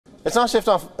Let's now shift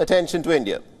our attention to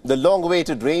India. The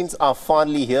long-awaited rains are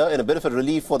finally here in a bit of a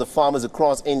relief for the farmers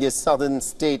across India's southern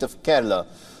state of Kerala.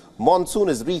 Monsoon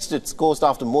has reached its coast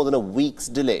after more than a week's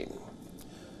delay.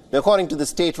 Now, according to the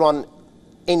state-run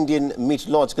Indian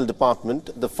Meteorological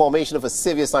Department, the formation of a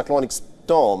severe cyclonic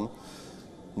storm,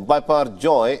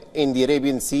 Biparjoy, in the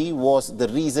Arabian Sea was the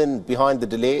reason behind the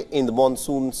delay in the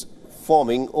monsoons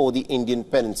forming over the Indian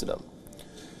peninsula.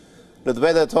 Now, the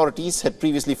weather authorities had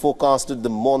previously forecasted the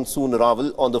monsoon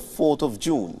arrival on the 4th of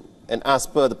June. And as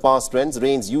per the past trends,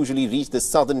 rains usually reach the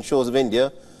southern shores of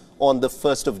India on the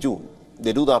 1st of June.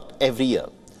 They do that every year.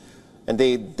 And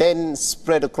they then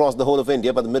spread across the whole of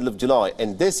India by the middle of July.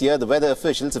 And this year, the weather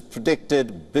officials have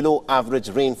predicted below average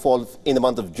rainfall in the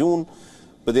month of June.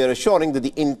 But they are assuring that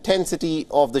the intensity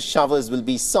of the showers will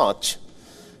be such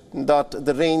that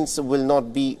the rains will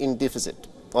not be in deficit.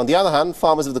 On the other hand,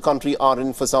 farmers of the country are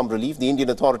in for some relief. The Indian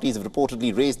authorities have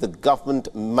reportedly raised the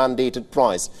government-mandated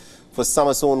price for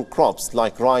summer-sown crops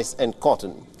like rice and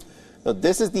cotton. Now,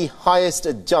 this is the highest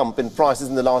jump in prices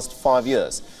in the last 5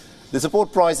 years. The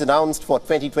support price announced for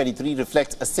 2023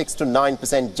 reflects a 6 to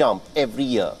 9% jump every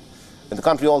year. And the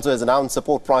country also has announced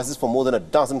support prices for more than a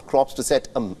dozen crops to set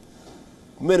a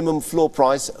minimum floor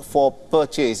price for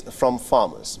purchase from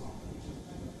farmers.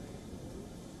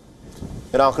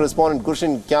 And our correspondent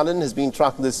Gurshan Gallan has been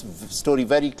tracking this story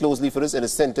very closely for us and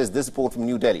has sent us this report from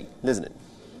New Delhi. Listen in.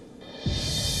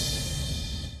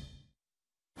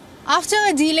 After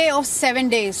a delay of 7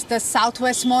 days, the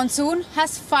southwest monsoon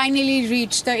has finally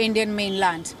reached the Indian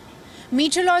mainland.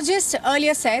 Meteorologists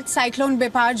earlier said cyclone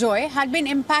Biparjoy had been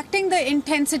impacting the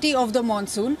intensity of the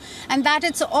monsoon and that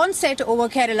its onset over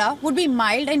Kerala would be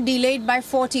mild and delayed by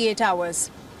 48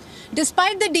 hours.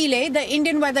 Despite the delay, the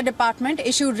Indian Weather Department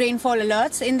issued rainfall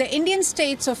alerts in the Indian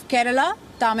states of Kerala,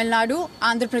 Tamil Nadu,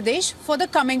 Andhra Pradesh for the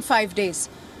coming 5 days.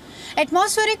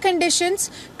 Atmospheric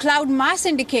conditions, cloud mass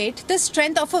indicate the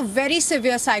strength of a very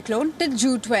severe cyclone till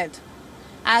June 12th.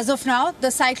 As of now,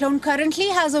 the cyclone currently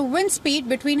has a wind speed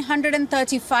between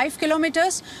 135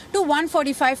 kilometers to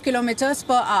 145 kilometers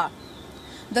per hour.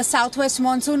 The southwest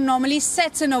monsoon normally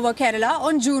sets in over Kerala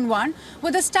on June 1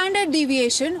 with a standard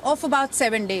deviation of about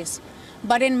 7 days.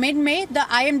 But in mid-May, the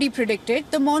IMD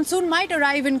predicted the monsoon might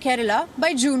arrive in Kerala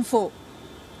by June 4.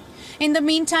 In the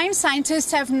meantime,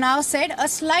 scientists have now said a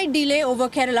slight delay over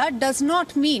Kerala does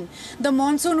not mean the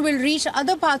monsoon will reach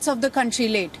other parts of the country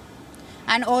late.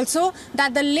 And also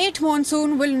that the late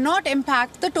monsoon will not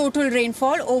impact the total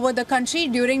rainfall over the country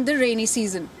during the rainy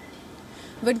season.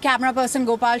 With camera person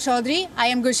Gopal Chaudhary, I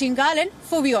am Gurshan Gallan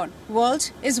for WION.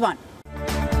 World is One.